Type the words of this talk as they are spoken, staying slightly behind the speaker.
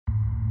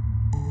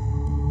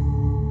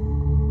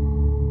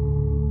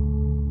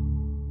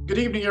Good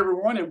evening,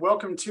 everyone, and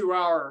welcome to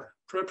our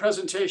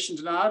presentation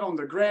tonight on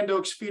the Grand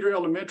Oaks Feeder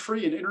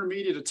Elementary and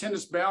Intermediate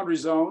Attendance Boundary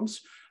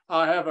Zones.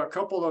 I have a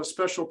couple of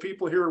special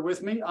people here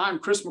with me. I'm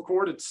Chris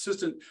McCord,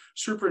 Assistant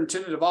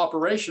Superintendent of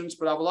Operations,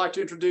 but I would like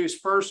to introduce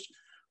first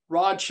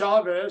Rod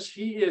Chavez.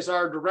 He is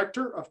our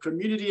Director of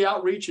Community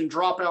Outreach and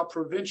Dropout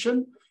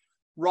Prevention.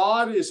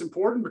 Rod is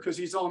important because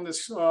he's on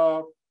this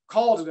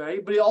call today,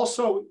 but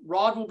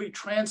Rod will be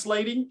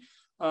translating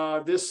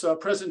this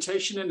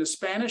presentation into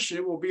Spanish, and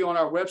it will be on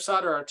our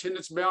website, our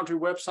attendance boundary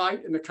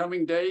website, in the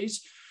coming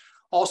days.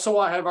 Also,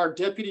 I have our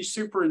Deputy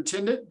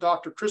Superintendent,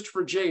 Dr.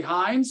 Christopher J.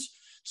 Hines.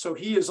 So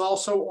he is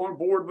also on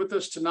board with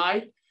us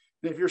tonight.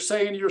 And if you're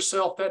saying to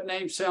yourself, that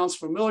name sounds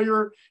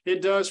familiar,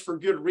 it does for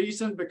good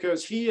reason,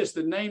 because he is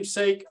the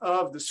namesake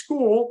of the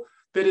school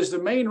that is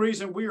the main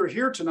reason we are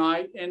here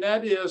tonight, and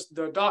that is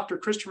the Dr.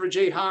 Christopher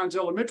J. Hines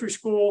Elementary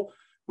School,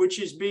 which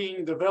is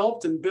being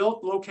developed and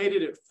built,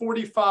 located at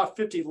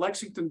 4550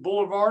 Lexington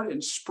Boulevard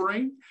in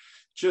Spring,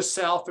 just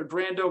south of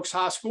Grand Oaks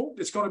High School.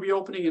 It's going to be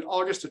opening in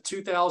August of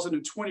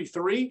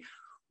 2023.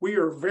 We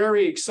are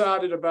very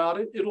excited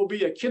about it. It'll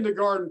be a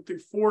kindergarten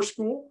through 4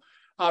 school.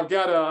 I've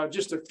got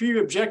just a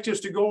few objectives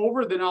to go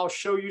over, then I'll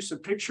show you some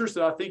pictures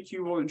that I think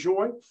you will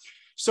enjoy.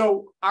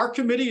 So our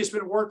committee has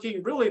been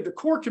working, really the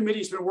core committee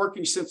has been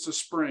working since the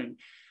spring.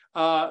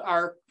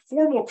 Our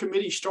formal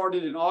committee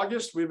started in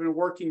August. We've been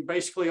working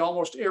basically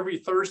almost every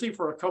Thursday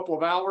for a couple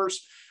of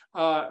hours,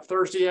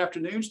 Thursday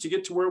afternoons, to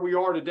get to where we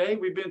are today.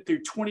 We've been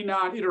through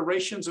 29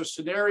 iterations of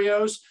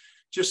scenarios,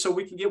 just so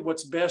we can get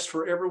what's best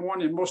for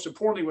everyone, and most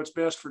importantly, what's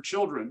best for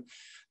children.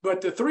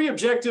 But the 3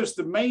 objectives,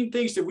 the main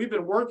things that we've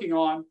been working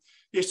on,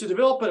 is to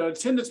develop an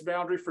attendance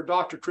boundary for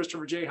Dr.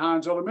 Christopher J.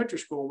 Hines Elementary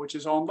School, which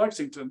is on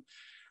Lexington.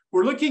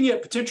 We're looking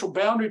at potential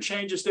boundary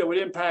changes that would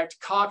impact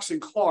Cox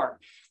and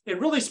Clark. And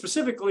really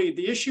specifically,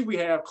 the issue we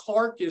have,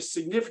 Clark is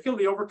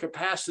significantly over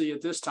capacity at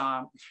this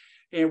time.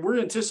 And we're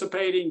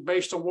anticipating,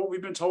 based on what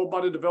we've been told by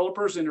the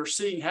developers and are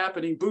seeing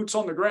happening, boots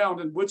on the ground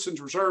in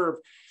Woodson's Reserve,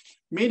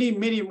 many,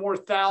 many more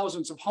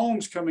thousands of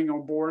homes coming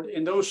on board.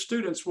 And those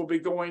students will be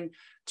going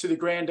to the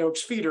Grand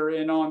Oaks feeder.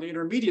 And on the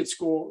intermediate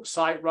school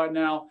site right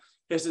now,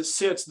 as it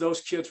sits,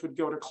 those kids would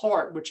go to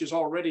Clark, which is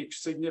already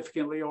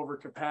significantly over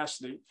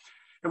capacity.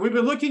 And we've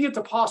been looking at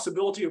the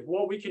possibility of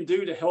what we can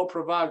do to help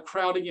provide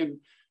crowding and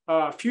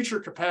future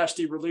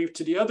capacity relief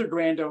to the other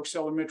Grand Oaks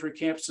elementary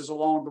campuses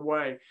along the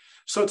way.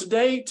 So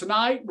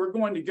tonight, we're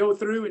going to go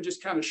through and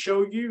just kind of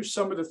show you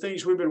some of the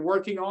things we've been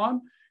working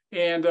on.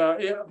 And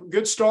a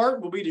good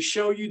start will be to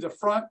show you the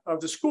front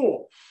of the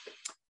school.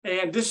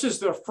 And this is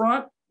the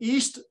front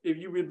east. If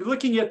you would be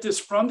looking at this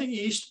from the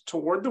east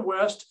toward the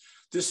west,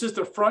 this is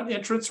the front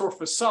entrance or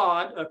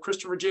facade of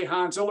Christopher J.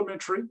 Hines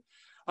Elementary.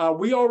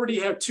 We already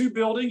have 2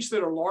 buildings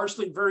that are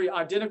largely very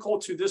identical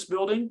to this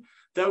building.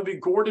 That would be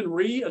Gordon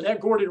Reed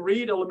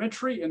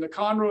Elementary in the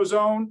Conroe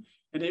zone,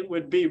 and it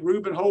would be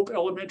Reuben Hope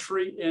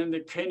Elementary in the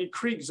Caney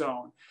Creek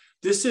zone.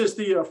 This is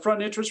the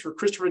front entrance for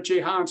Christopher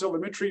J. Hines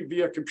Elementary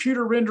via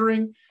computer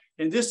rendering,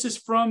 and this is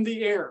from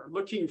the air.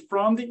 Looking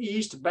from the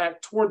east back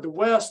toward the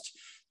west,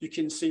 you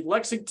can see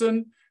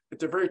Lexington. At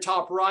the very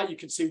top right, you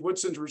can see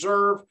Woodson's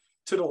Reserve.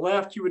 To the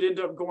left, you would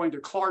end up going to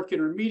Clark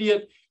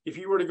Intermediate. If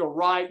you were to go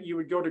right, you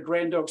would go to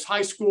Grand Oaks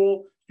High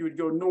School. You would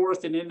go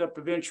north and end up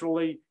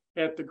eventually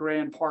at the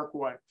Grand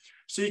Parkway.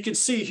 So you can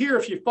see here,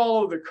 if you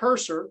follow the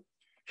cursor,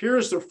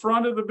 here's the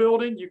front of the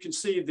building. You can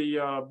see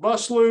the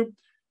bus loop.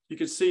 You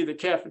can see the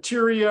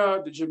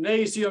cafeteria, the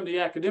gymnasium, the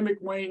academic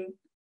wing.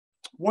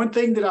 One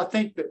thing that I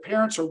think that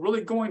parents are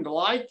really going to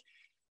like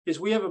is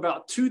we have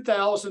about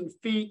 2,000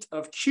 feet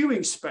of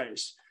queuing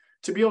space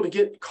to be able to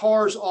get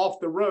cars off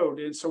the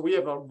road. And so we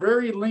have a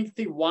very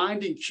lengthy,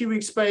 winding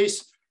queuing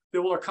space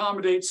that will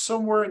accommodate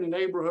somewhere in the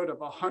neighborhood of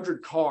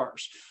 100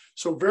 cars.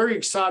 So very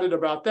excited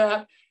about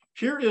that.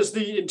 Here is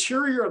the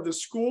interior of the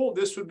school.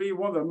 This would be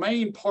one of the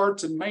main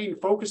parts and main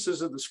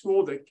focuses of the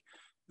school,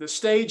 the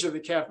stage of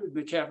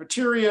the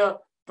cafeteria,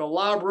 the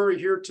library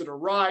here to the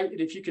right. And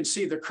if you can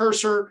see the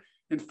cursor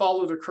and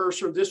follow the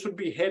cursor, this would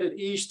be headed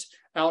east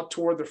out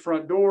toward the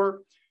front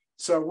door.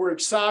 So we're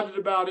excited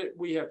about it.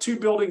 We have 2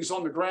 buildings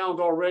on the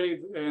ground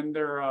already, and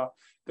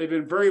they've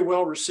been very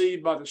well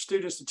received by the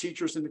students, the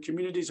teachers, and the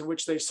communities in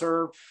which they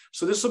serve.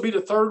 So this will be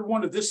the 3rd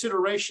one of this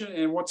iteration,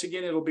 and once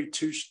again, it'll be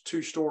two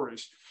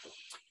stories.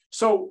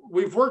 So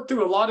we've worked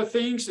through a lot of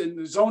things in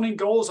the zoning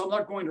goals. I'm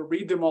not going to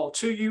read them all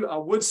to you. I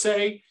would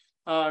say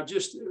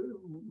just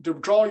to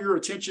draw your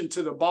attention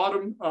to the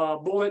bottom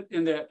bullet,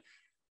 in that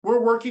we're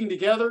working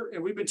together,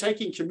 and we've been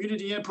taking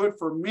community input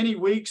for many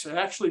weeks, and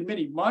actually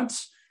many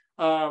months.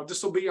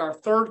 This will be our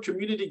 3rd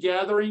community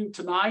gathering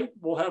tonight.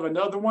 We'll have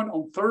another one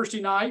on Thursday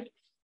night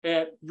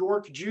at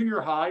York Junior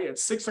High at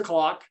 6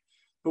 o'clock.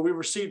 But we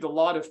received a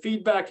lot of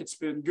feedback. It's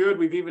been good.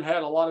 We've even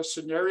had a lot of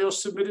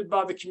scenarios submitted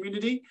by the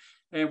community,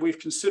 and we've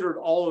considered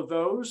all of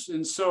those.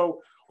 And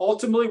so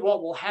ultimately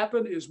what will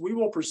happen is we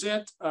will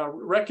present a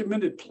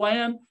recommended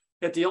plan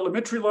at the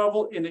elementary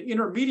level and the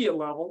intermediate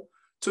level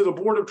to the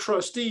Board of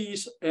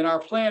Trustees. And our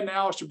plan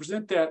now is to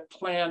present that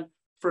plan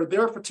for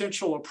their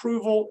potential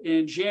approval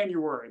in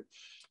January.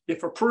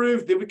 If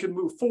approved, then we can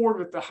move forward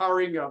with the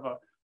hiring of a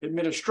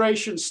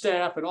administration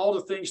staff and all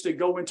the things that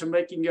go into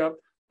making up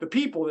the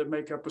people that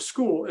make up a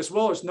school, as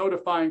well as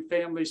notifying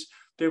families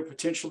that would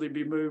potentially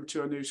be moved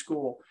to a new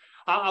school.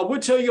 I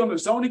would tell you on the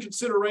zoning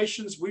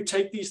considerations, we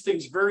take these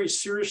things very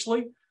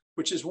seriously,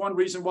 which is one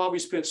reason why we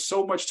spent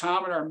so much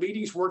time in our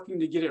meetings working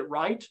to get it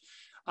right.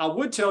 I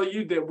would tell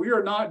you that we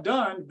are not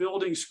done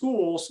building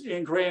schools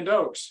in Grand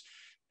Oaks.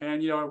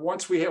 And,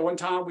 one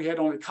time we had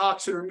only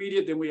Cox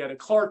Intermediate, then we had a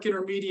Clark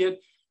Intermediate,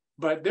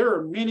 but there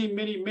are many,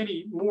 many,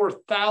 many more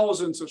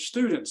thousands of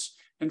students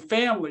and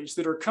families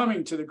that are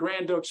coming to the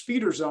Grand Oaks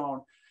feeder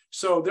zone.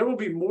 So there will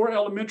be more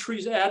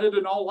elementaries added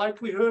in all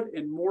likelihood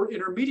and more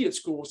intermediate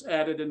schools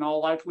added in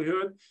all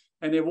likelihood.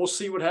 And then we'll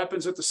see what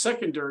happens at the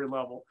secondary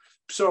level.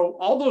 So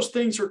all those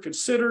things are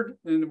considered,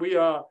 and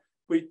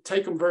we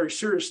take them very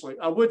seriously.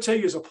 I would tell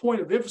you as a point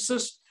of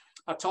emphasis,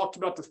 I talked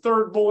about the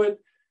third bullet,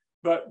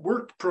 but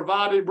we're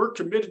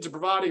committed to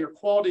providing a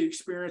quality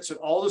experience at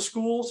all the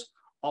schools,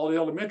 all the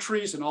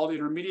elementaries and all the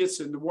intermediates,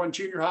 and the one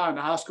junior high and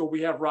the high school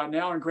we have right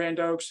now in Grand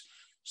Oaks.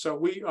 So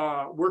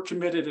we're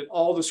committed at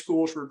all the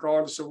schools,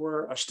 regardless of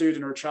where a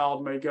student or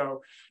child may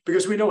go,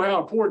 because we know how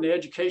important the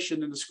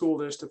education in the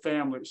school is to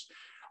families.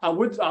 I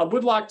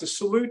would like to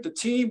salute the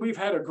team. We've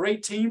had a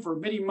great team for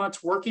many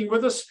months working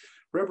with us,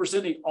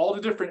 representing all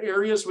the different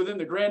areas within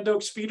the Grand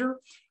Oaks feeder,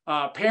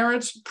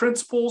 parents,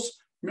 principals,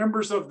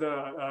 members of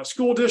the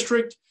school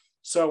district.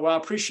 So I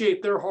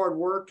appreciate their hard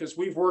work, because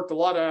we've worked a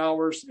lot of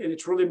hours, and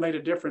it's really made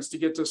a difference to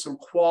get to some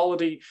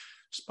quality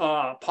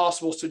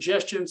possible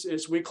suggestions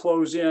as we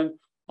close in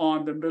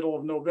on the middle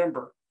of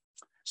November.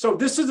 So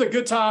this is a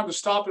good time to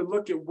stop and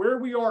look at where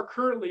we are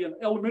currently in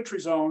elementary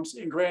zones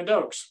in Grand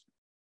Oaks.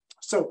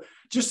 So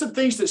just some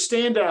things that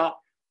stand out.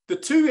 The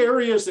two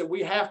areas that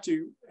we have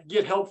to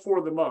get help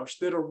for the most,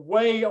 that are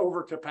way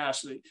over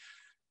capacity,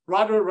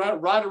 right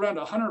around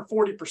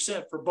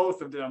 140% for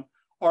both of them,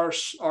 are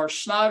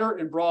Snyder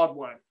and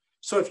Broadway.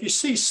 So if you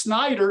see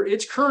Snyder,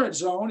 its current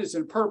zone is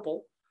in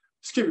purple.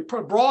 Excuse me,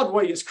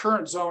 Broadway, its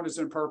current zone is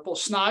in purple.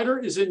 Snyder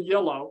is in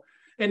yellow.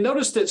 And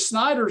notice that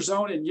Snyder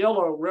zone in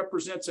yellow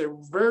represents a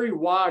very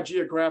wide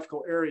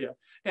geographical area.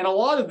 And a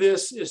lot of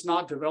this is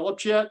not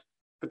developed yet,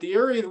 but the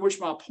area in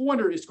which my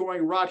pointer is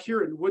going right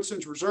here in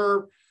Woodson's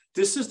Reserve,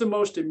 this is the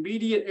most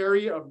immediate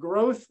area of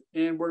growth,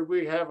 and where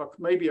we have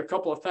maybe a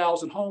couple of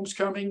thousand homes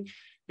coming.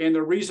 And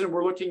the reason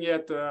we're looking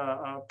at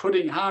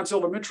putting Hines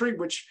Elementary,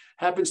 which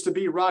happens to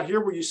be right here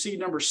where you see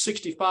number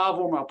 65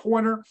 on my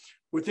pointer,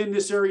 within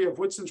this area of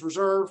Woodson's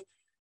Reserve.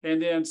 And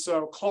then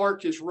so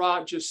Clark is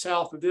right just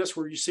south of this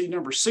where you see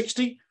number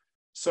 60.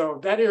 So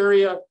that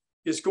area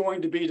is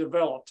going to be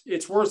developed.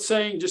 It's worth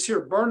saying just here,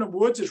 Burnham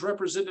Woods is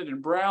represented in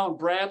brown,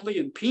 Bradley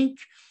in pink,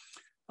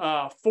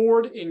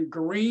 Ford in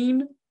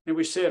green, and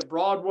we said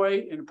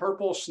Broadway in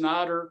purple,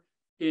 Snyder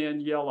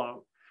in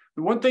yellow.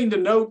 The one thing to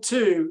note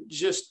too,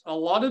 just a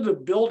lot of the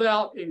build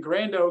out in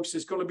Grand Oaks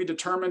is going to be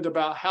determined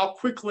about how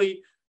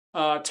quickly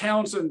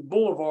Townsend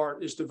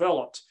Boulevard is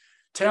developed.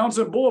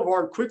 Townsend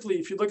Boulevard quickly,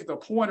 if you look at the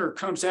pointer,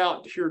 comes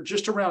out here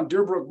just around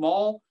Deerbrook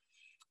Mall.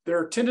 There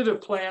are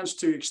tentative plans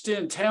to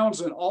extend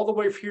Townsend all the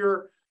way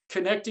here,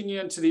 connecting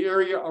into the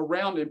area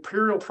around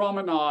Imperial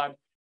Promenade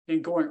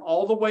and going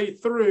all the way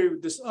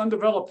through this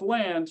undeveloped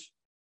land,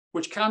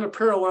 which kind of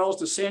parallels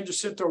the San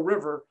Jacinto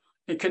River,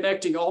 and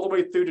connecting all the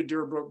way through to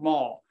Deerbrook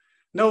Mall.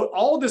 Note,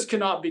 all of this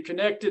cannot be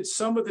connected.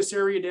 Some of this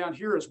area down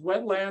here is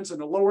wetlands, and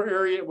the lower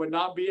area would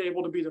not be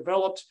able to be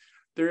developed.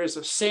 There is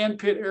a sand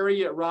pit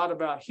area right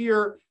about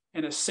here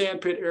and a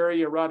sand pit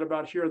area right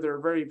about here. They're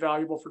very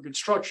valuable for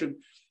construction,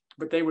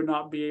 but they would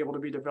not be able to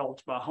be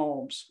developed by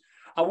homes.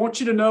 I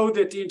want you to know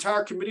that the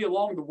entire committee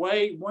along the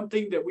way, one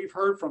thing that we've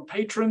heard from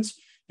patrons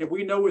and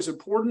we know is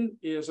important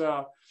is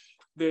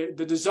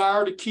the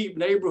desire to keep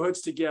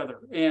neighborhoods together.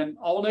 And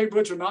all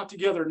neighborhoods are not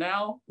together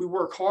now. We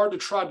work hard to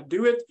try to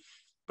do it,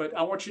 but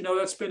I want you to know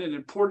that's been an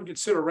important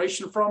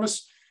consideration from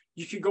us.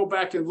 You can go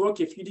back and look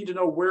if you need to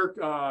know where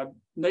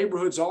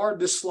neighborhoods are.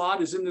 This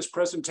slide is in this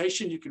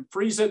presentation. You can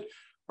freeze it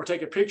or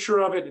take a picture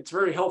of it. It's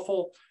very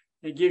helpful.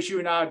 It gives you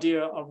an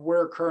idea of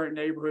where current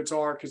neighborhoods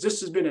are, because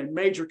this has been a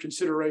major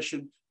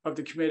consideration of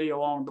the committee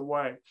along the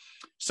way.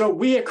 So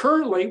we are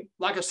currently,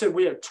 like I said,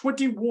 we have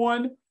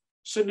 21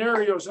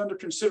 scenarios under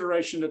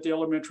consideration at the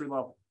elementary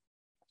level.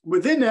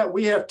 Within that,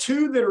 we have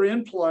 2 that are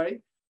in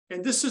play,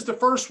 and this is the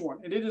first one,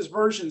 and it is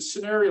version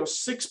scenario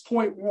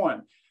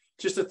 6.1.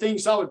 Just the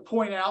things I would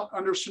point out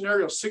under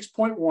scenario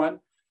 6.1,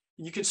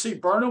 you can see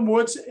Burnham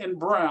Woods in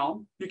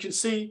brown. You can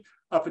see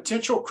a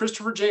potential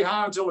Christopher J.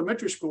 Hines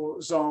Elementary School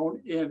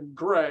zone in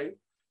gray,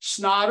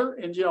 Snyder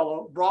in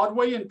yellow,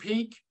 Broadway in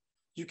pink.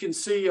 You can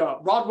see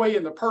Broadway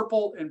in the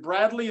purple and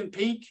Bradley in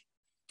pink.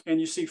 And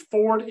you see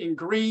Ford in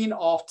green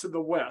off to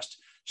the west,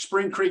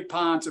 Spring Creek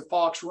Pines and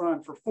Fox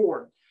Run for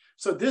Ford.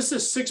 So this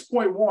is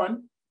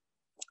 6.1.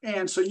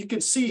 And so you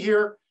can see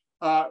here,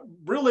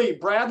 really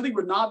Bradley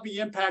would not be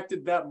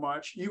impacted that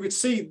much. You would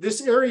see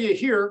this area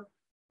here,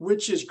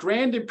 which is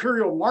Grand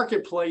Imperial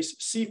Marketplace,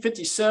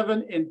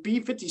 C57 and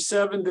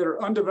B57 that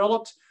are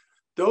undeveloped.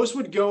 Those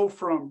would go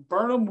from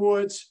Burnham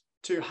Woods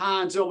to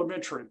Hines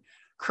Elementary.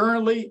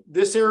 Currently,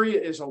 this area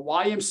is a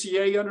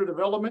YMCA under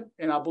development,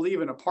 and I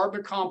believe an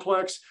apartment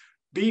complex.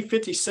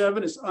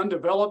 B57 is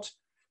undeveloped.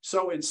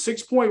 So in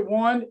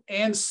 6.1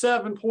 and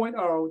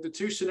 7.0, the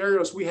two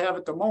scenarios we have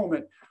at the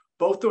moment,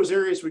 both those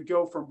areas would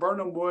go from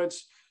Burnham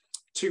Woods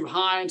to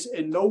Hines,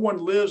 and no one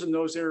lives in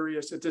those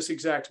areas at this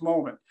exact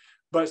moment.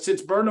 But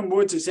since Burnham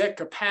Woods is at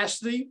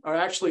capacity, or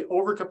actually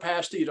over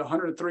capacity at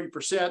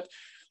 103%,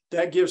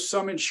 that gives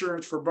some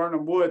insurance for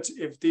Burnham Woods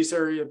if this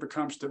area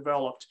becomes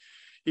developed.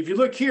 If you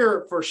look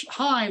here for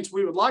Hines,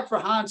 we would like for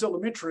Hines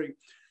Elementary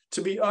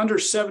to be under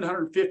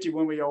 750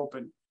 when we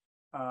open.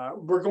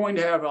 We're going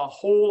to have a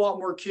whole lot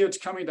more kids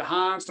coming to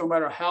Hines, no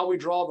matter how we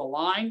draw the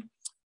line.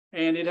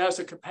 And it has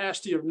a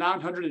capacity of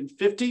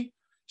 950.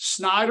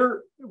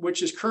 Snyder,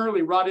 which is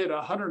currently right at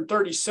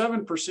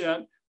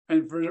 137%,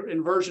 and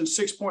in version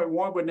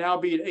 6.1 would now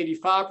be at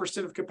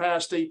 85% of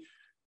capacity.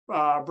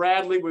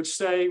 Bradley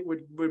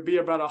would be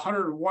about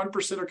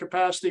 101% of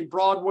capacity.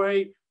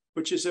 Broadway,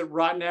 which is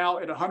right now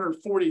at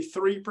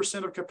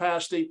 143% of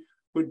capacity,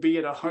 would be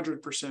at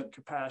 100%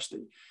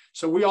 capacity.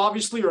 So we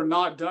obviously are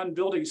not done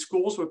building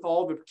schools with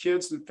all the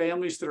kids and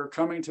families that are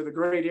coming to the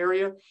great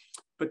area,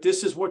 but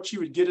this is what you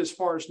would get as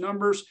far as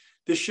numbers.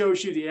 This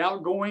shows you the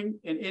outgoing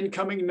and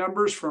incoming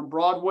numbers from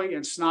Broadway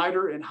and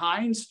Snyder and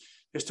Hines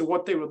as to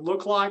what they would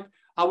look like.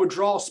 I would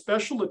draw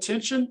special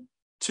attention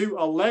to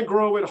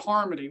Allegro at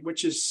Harmony,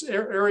 which is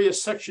area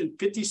section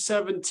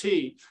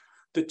 57T.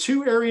 The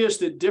two areas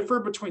that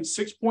differ between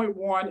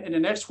 6.1 and the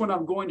next one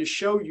I'm going to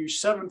show you,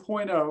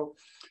 7.0,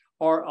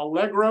 are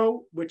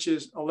Allegro,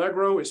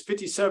 Allegro is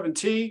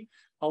 57T.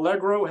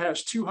 Allegro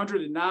has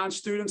 209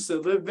 students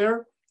that live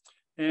there.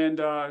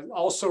 And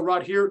also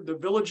right here, the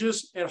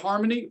Villages at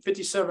Harmony,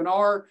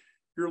 57R,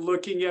 you're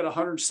looking at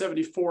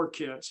 174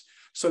 kids.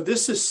 So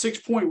this is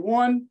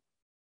 6.1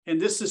 and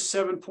this is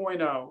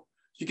 7.0.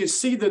 You can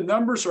see the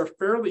numbers are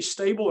fairly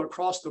stable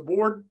across the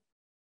board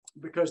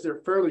because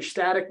they're fairly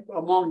static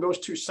among those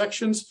two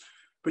sections.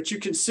 But you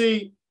can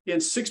see in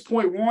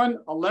 6.1,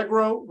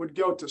 Allegro would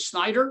go to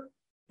Snyder,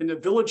 and the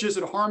Villages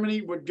at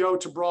Harmony would go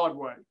to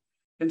Broadway.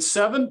 In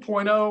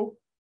 7.0,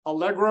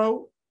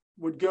 Allegro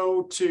would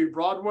go to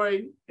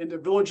Broadway, and the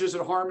Villages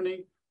at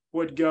Harmony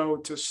would go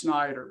to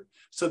Snyder.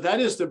 So that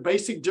is the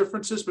basic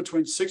differences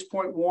between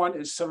 6.1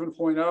 and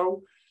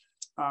 7.0.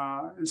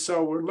 And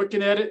so we're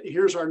looking at it.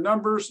 Here's our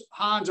numbers.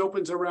 Hines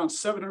opens around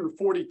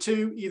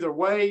 742 either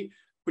way,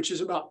 which is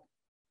about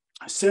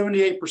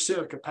 78%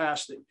 of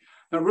capacity.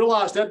 Now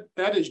realize that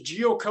that is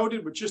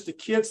geocoded with just the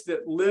kids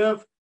that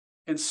live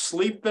and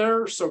sleep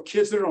there. So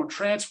kids that are on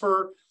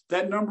transfer,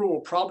 that number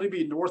will probably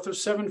be north of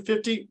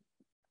 750.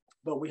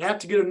 But we have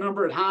to get a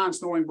number at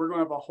Hines knowing we're going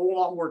to have a whole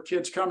lot more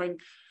kids coming.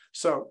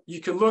 So you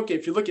can look,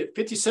 if you look at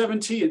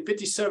 57T and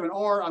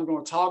 57R, I'm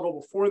going to toggle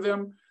before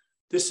them.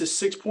 This is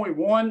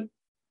 6.1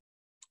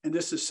 and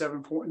this is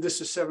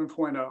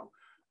 7.0,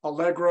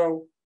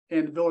 Allegro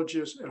and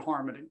Villages at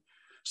Harmony.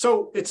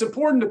 So it's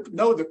important to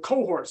know the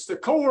cohorts. The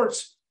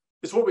cohorts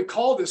is what we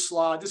call this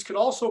slide. This could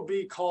also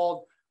be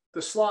called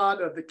the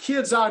slide of the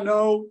kids I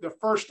know the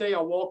first day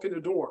I walk in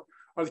the door,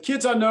 or the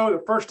kids I know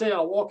the first day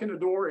I walk in the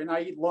door and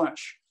I eat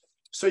lunch.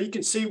 So you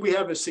can see we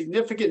have a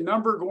significant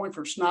number going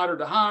from Snyder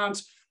to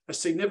Hines, a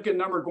significant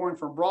number going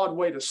from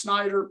Broadway to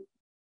Snyder,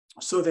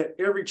 so that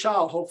every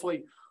child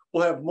hopefully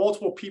will have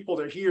multiple people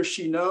that he or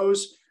she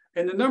knows.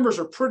 And the numbers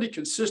are pretty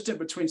consistent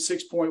between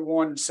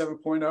 6.1 and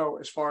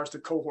 7.0 as far as the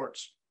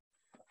cohorts.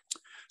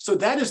 So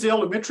that is the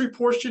elementary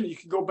portion. You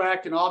can go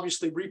back and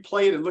obviously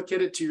replay it and look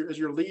at it at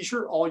your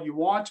leisure, all you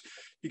want.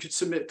 You can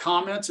submit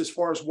comments as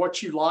far as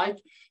what you like.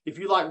 If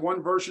you like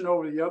one version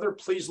over the other,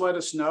 please let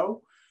us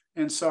know.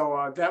 And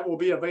so that will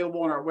be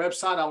available on our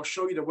website. I will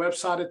show you the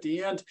website at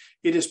the end.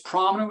 It is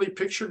prominently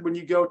pictured when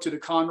you go to the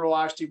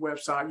Conroe ISD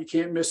website. You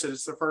can't miss it.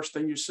 It's the first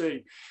thing you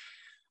see.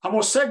 I'm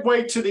going to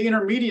segue to the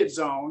intermediate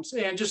zones.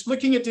 And just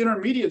looking at the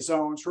intermediate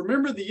zones,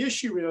 remember the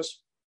issue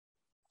is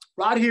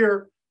right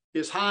here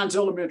is Hines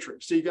Elementary.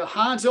 So you got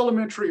Hines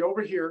Elementary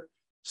over here,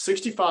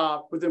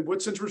 65 within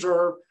Woodson's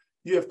Reserve.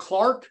 You have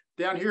Clark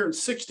down here in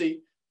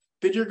 60.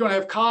 Then you're going to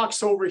have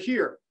Cox over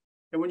here.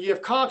 And when you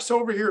have Cox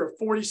over here at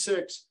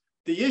 46,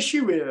 the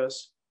issue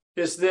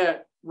is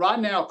that right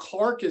now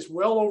Clark is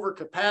well over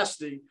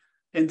capacity,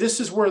 and this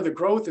is where the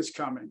growth is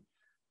coming.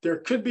 There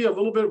could be a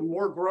little bit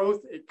more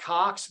growth at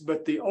Cox,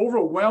 but the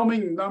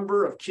overwhelming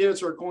number of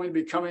kids are going to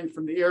be coming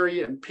from the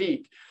area in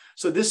pink.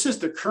 So this is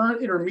the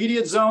current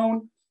intermediate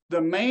zone. The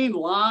main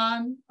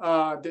line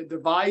that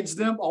divides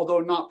them, although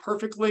not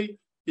perfectly,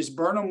 is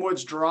Burnham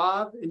Woods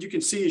Drive. And you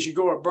can see as you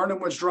go up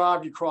Burnham Woods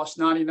Drive, you cross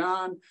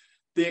 99.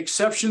 The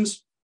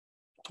exceptions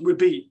would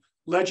be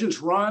Legends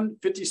Run,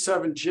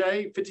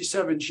 57J.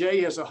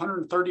 57J has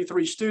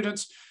 133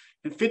 students,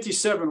 and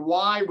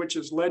 57Y, which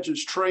is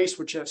Legends Trace,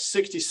 which has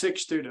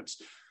 66 students.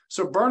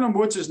 So Burnham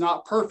Woods is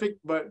not perfect,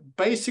 but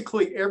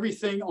basically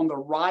everything on the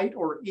right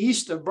or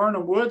east of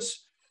Burnham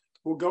Woods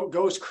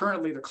goes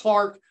currently to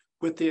Clark,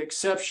 with the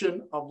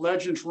exception of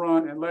Legends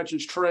Run and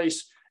Legends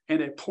Trace.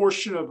 and a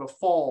portion of the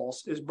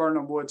falls as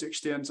Burnham Woods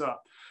extends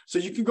up. So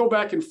you can go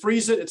back and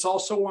freeze it. It's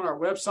also on our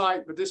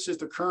website, but this is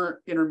the current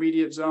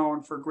intermediate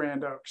zone for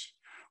Grand Oaks.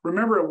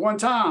 Remember, at one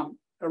time,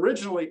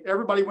 originally,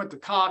 everybody went to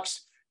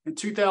Cox. In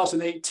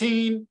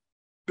 2018,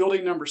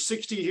 building number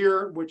 60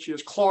 here, which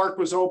is Clark,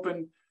 was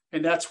open,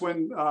 and that's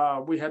when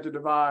we had to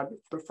divide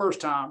the first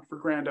time for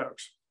Grand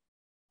Oaks.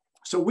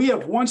 So we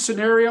have one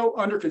scenario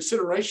under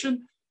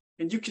consideration,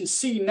 and you can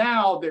see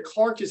now that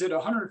Clark is at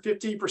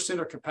 115%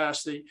 of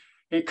capacity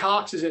and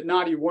Cox is at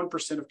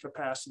 91% of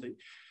capacity.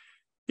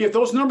 If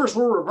those numbers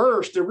were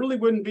reversed, there really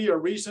wouldn't be a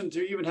reason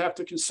to even have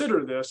to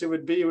consider this. It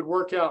would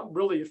work out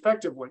really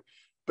effectively,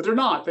 but they're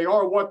not. They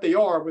are what they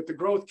are with the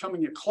growth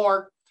coming at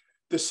Clark.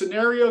 The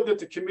scenario that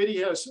the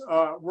committee has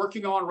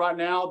working on right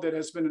now that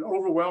has been an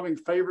overwhelming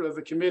favorite of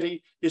the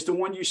committee is the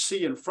one you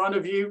see in front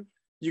of you.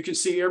 You can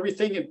see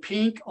everything in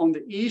pink on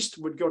the east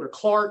would go to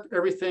Clark.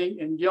 Everything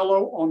in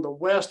yellow on the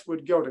west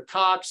would go to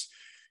Cox.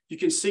 You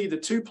can see the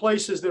two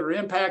places that are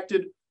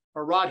impacted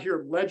are right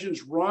here,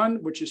 Legends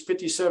Run, which is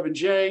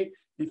 57J,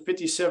 and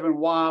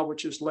 57Y,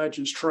 which is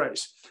Legends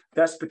Trace.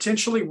 That's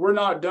potentially, we're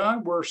not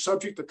done. We're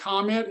subject to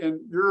comment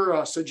and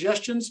your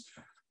suggestions,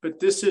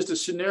 but this is the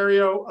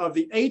scenario of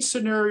the 8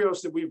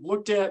 scenarios that we've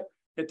looked at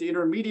the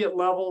intermediate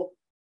level.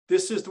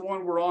 This is the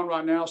one we're on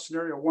right now,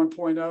 scenario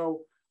 1.0.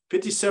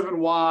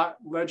 57Y,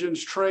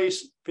 Legends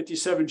Trace,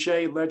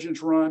 57J,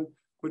 Legends Run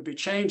would be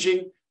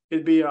changing.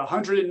 It'd be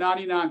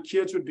 199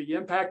 kids would be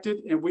impacted.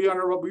 And we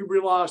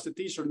realize that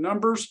these are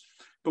numbers,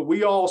 but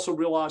we also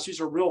realize these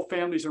are real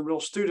families and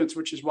real students,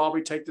 which is why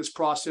we take this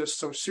process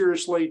so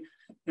seriously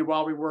and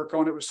why we work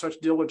on it with such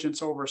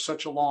diligence over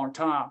such a long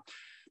time.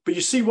 But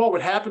you see what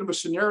would happen with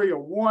scenario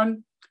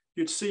 1,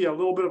 you'd see a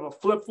little bit of a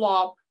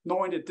flip-flop,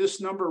 knowing that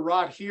this number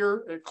right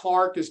here at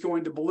Clark is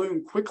going to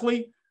balloon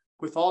quickly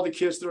with all the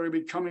kids that are going to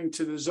be coming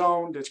to the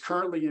zone that's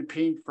currently in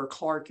pink for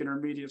Clark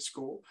Intermediate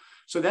School.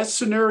 So that's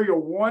scenario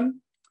 1.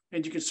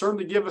 And you can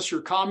certainly give us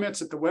your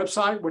comments at the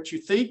website, what you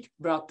think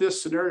about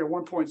this scenario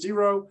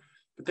 1.0.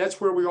 But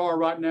that's where we are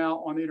right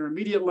now on the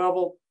intermediate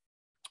level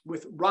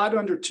with right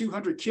under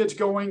 200 kids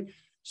going.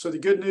 So the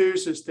good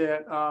news is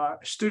that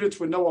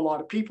students would know a lot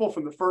of people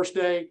from the first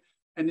day.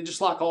 And then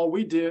just like all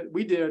we did,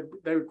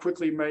 they would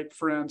quickly make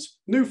friends,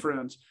 new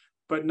friends,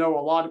 but know a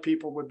lot of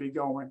people would be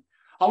going.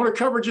 I want to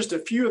cover just a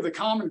few of the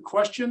common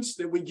questions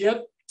that we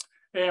get.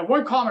 And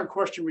one common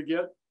question we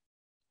get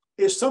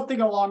is something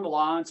along the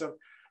lines of,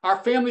 our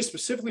family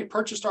specifically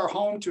purchased our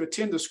home to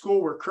attend the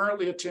school we're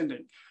currently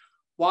attending.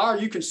 Why are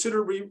you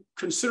considering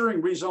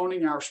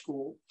rezoning our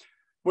school?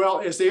 Well,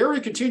 as the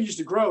area continues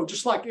to grow,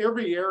 just like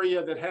every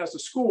area that has a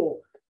school,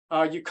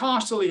 you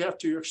constantly have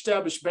to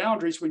establish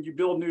boundaries when you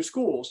build new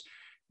schools.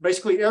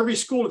 Basically, every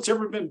school that's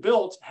ever been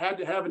built had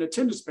to have an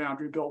attendance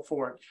boundary built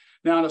for it.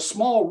 Now, in a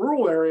small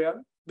rural area,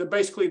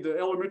 basically the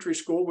elementary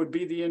school would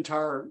be the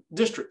entire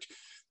district.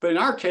 But in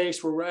our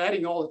case, where we're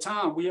adding all the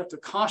time, we have to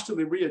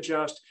constantly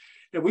readjust.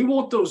 And we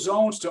want those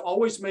zones to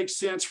always make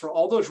sense for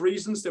all those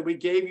reasons that we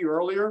gave you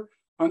earlier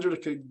under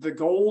the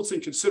goals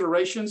and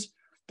considerations.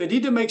 They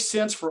need to make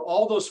sense for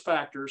all those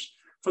factors,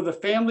 for the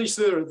families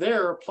that are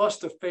there, plus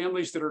the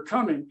families that are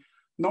coming,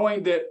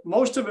 knowing that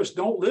most of us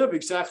don't live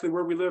exactly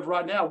where we live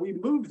right now. We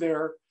moved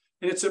there,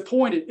 and it's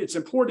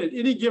important at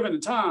any given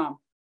time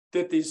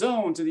that the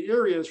zones and the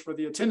areas for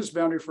the attendance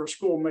boundary for a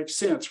school make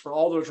sense for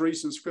all those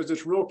reasons, because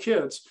it's real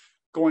kids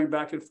going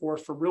back and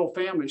forth for real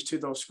families to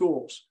those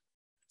schools.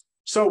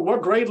 So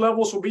what grade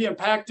levels will be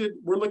impacted?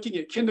 We're looking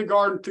at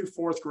kindergarten through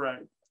 4th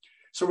grade.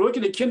 So we're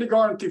looking at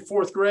kindergarten through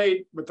 4th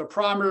grade, but the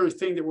primary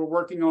thing that we're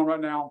working on right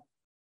now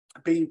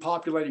being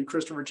populating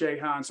Christopher J.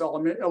 Hines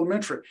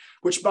Elementary,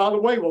 which, by the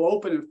way, will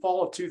open in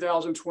fall of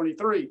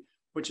 2023,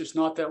 which is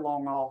not that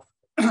long off.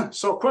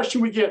 So a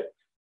question we get,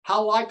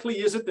 how likely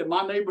is it that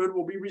my neighborhood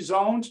will be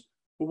rezoned?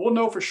 Well, we'll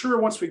know for sure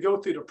once we go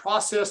through the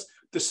process.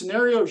 The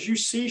scenarios you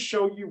see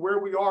show you where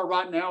we are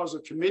right now as a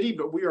committee,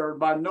 but we are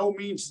by no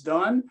means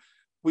done.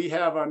 We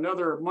have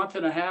another month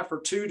and a half or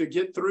 2 to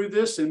get through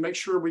this and make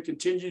sure we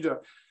continue to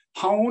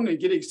hone and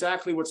get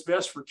exactly what's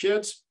best for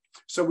kids.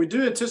 So we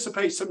do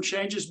anticipate some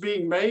changes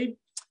being made.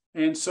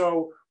 And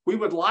so we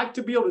would like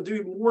to be able to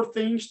do more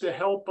things to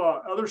help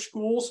other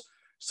schools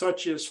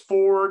such as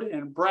Ford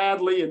and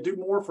Bradley and do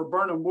more for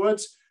Burnham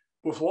Woods.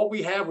 With what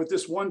we have with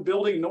this one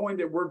building, knowing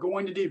that we're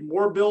going to need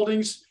more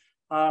buildings,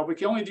 we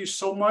can only do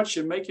so much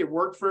and make it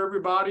work for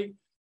everybody.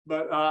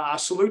 But I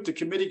salute the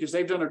committee because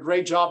they've done a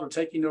great job of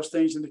taking those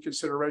things into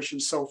consideration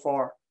so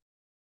far.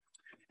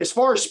 As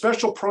far as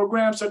special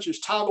programs such as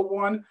Title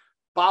I,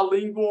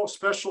 bilingual,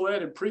 special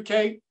ed, and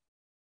pre-K,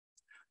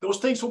 those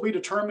things will be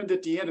determined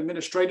at the end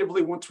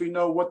administratively once we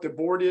know what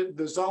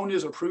the zone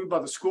is approved by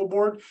the school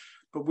board.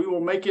 But we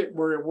will make it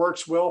where it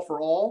works well for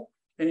all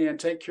and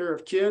take care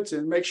of kids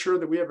and make sure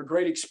that we have a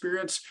great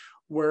experience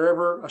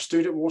wherever a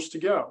student wants to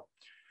go.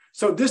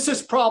 So this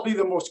is probably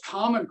the most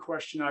common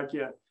question I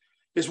get,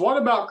 is what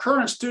about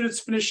current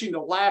students finishing the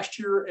last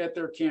year at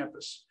their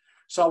campus?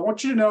 So I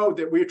want you to know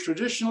that we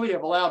traditionally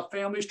have allowed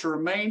families to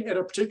remain at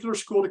a particular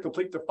school to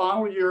complete the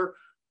final year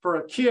for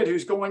a kid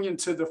who's going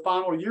into the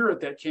final year at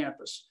that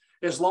campus,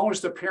 as long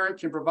as the parent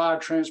can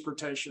provide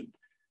transportation.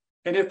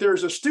 And if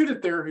there's a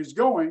student there who's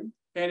going,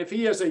 and if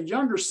he has a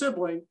younger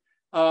sibling,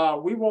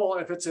 we will,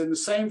 if it's in the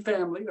same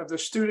family of the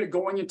student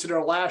going into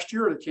their last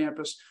year of the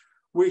campus,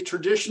 we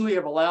traditionally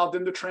have allowed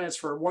them to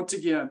transfer, once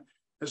again,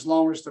 as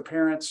long as the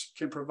parents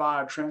can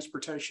provide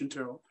transportation to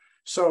them.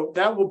 So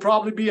that will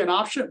probably be an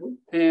option.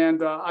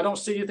 And I don't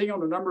see anything on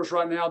the numbers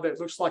right now that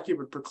looks like it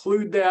would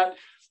preclude that.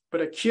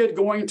 But a kid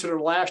going into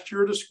their last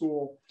year of the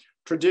school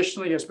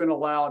traditionally has been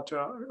allowed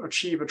to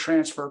achieve a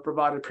transfer,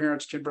 provided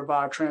parents can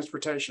provide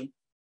transportation.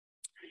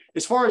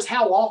 As far as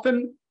how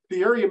often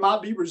the area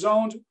might be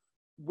rezoned,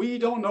 we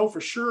don't know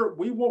for sure.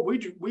 We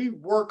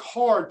work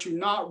hard to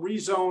not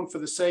rezone for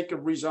the sake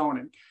of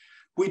rezoning.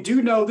 We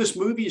do know this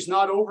movie is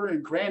not over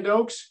in Grand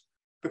Oaks,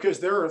 because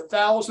there are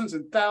thousands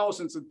and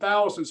thousands and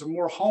thousands of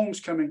more homes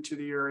coming to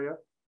the area.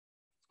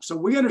 So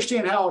we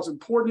understand how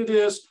important it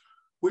is.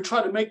 We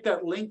try to make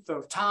that length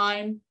of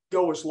time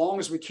go as long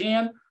as we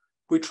can.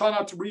 We try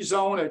not to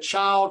rezone a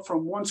child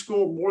from one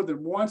school more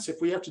than once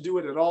if we have to do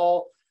it at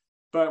all.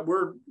 But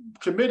we're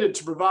committed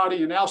to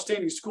providing an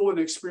outstanding schooling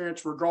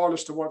experience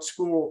regardless to what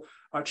school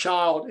a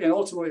child and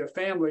ultimately a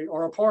family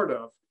are a part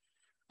of.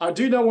 I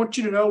do want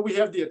you to know we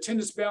have the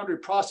attendance boundary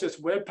process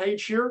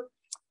webpage here,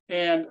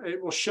 and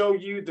it will show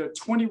you the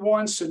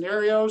 21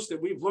 scenarios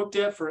that we've looked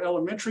at for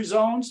elementary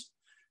zones,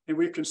 and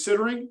we're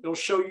considering. It'll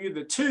show you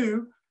the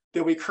 2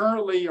 that we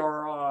currently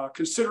are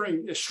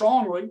considering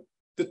strongly,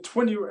 the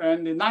 20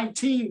 and the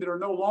 19 that are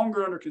no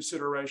longer under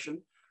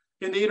consideration.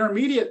 In the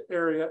intermediate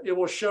area, it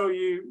will show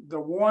you the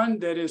 1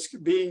 that is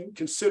being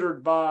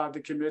considered by the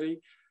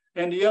committee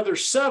and the other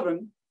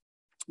 7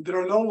 that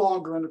are no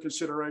longer under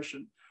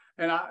consideration.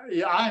 And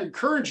I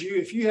encourage you,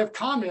 if you have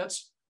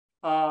comments,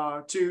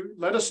 to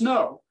let us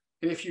know.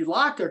 And if you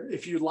like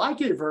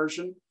a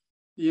version,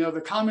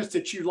 the comments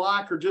that you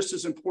like are just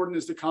as important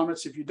as the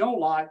comments if you don't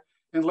like,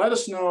 and let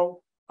us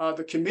know.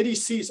 The committee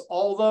sees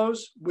all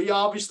those. We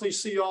obviously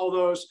see all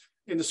those,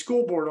 and the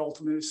school board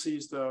ultimately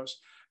sees those.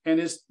 And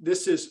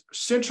this is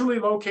centrally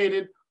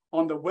located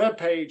on the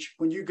webpage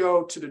when you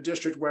go to the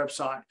district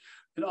website.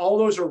 And all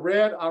those are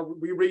read.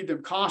 We read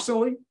them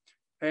constantly,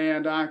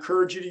 and I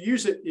encourage you to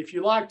use it if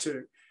you like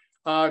to.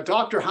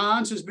 Dr.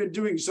 Hines has been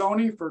doing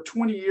zoning for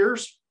 20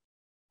 years.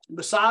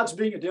 Besides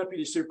being a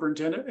deputy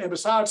superintendent and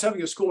besides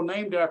having a school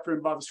named after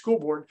him by the school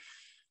board,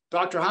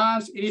 Dr.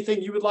 Hines,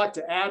 anything you would like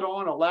to add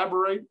on,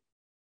 elaborate?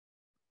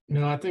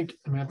 No, I think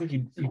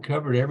you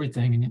covered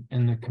everything,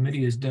 and the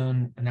committee has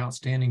done an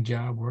outstanding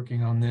job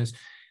working on this.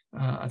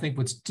 I think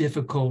what's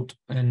difficult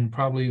and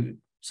probably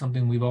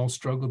something we've all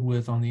struggled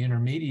with on the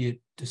intermediate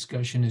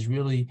discussion is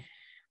really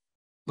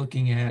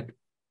looking at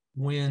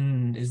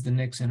when is the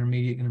next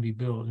intermediate going to be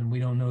built, and we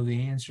don't know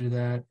the answer to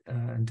that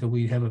until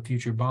we have a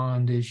future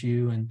bond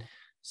issue, and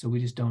so we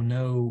just don't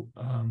know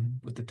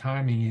what the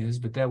timing is.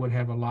 But that would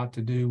have a lot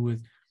to do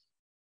with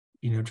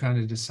trying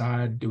to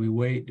decide, do we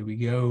wait, do we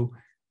go?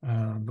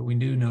 But we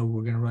do know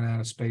we're going to run out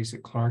of space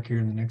at Clark here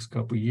in the next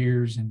couple of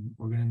years, and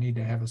we're going to need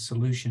to have a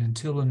solution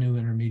until a new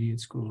intermediate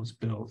school is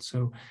built.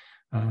 So,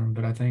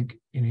 but I think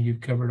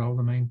you've covered all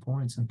the main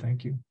points, and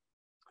thank you.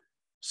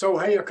 So,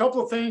 hey, a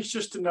couple of things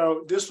just to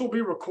note. This will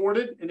be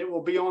recorded, and it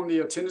will be on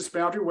the attendance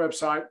boundary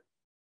website.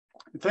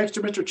 And thanks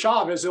to Mr.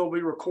 Chavez, it will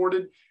be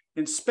recorded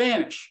in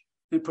Spanish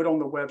and put on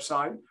the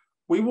website.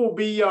 We will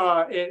be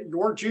at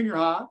your junior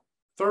high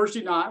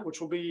Thursday night,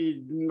 which will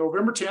be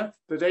November 10th,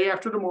 the day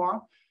after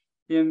tomorrow,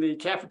 in the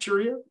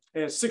cafeteria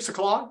at 6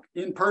 o'clock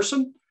in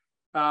person.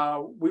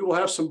 We will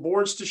have some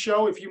boards to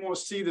show if you want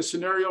to see the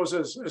scenarios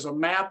as a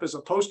map, as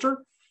a poster.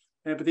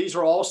 But these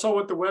are also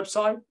at the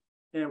website.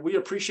 And we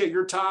appreciate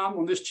your time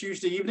on this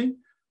Tuesday evening.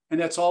 And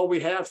that's all we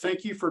have.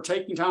 Thank you for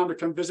taking time to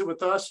come visit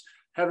with us.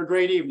 Have a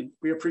great evening.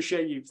 We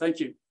appreciate you.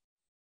 Thank you.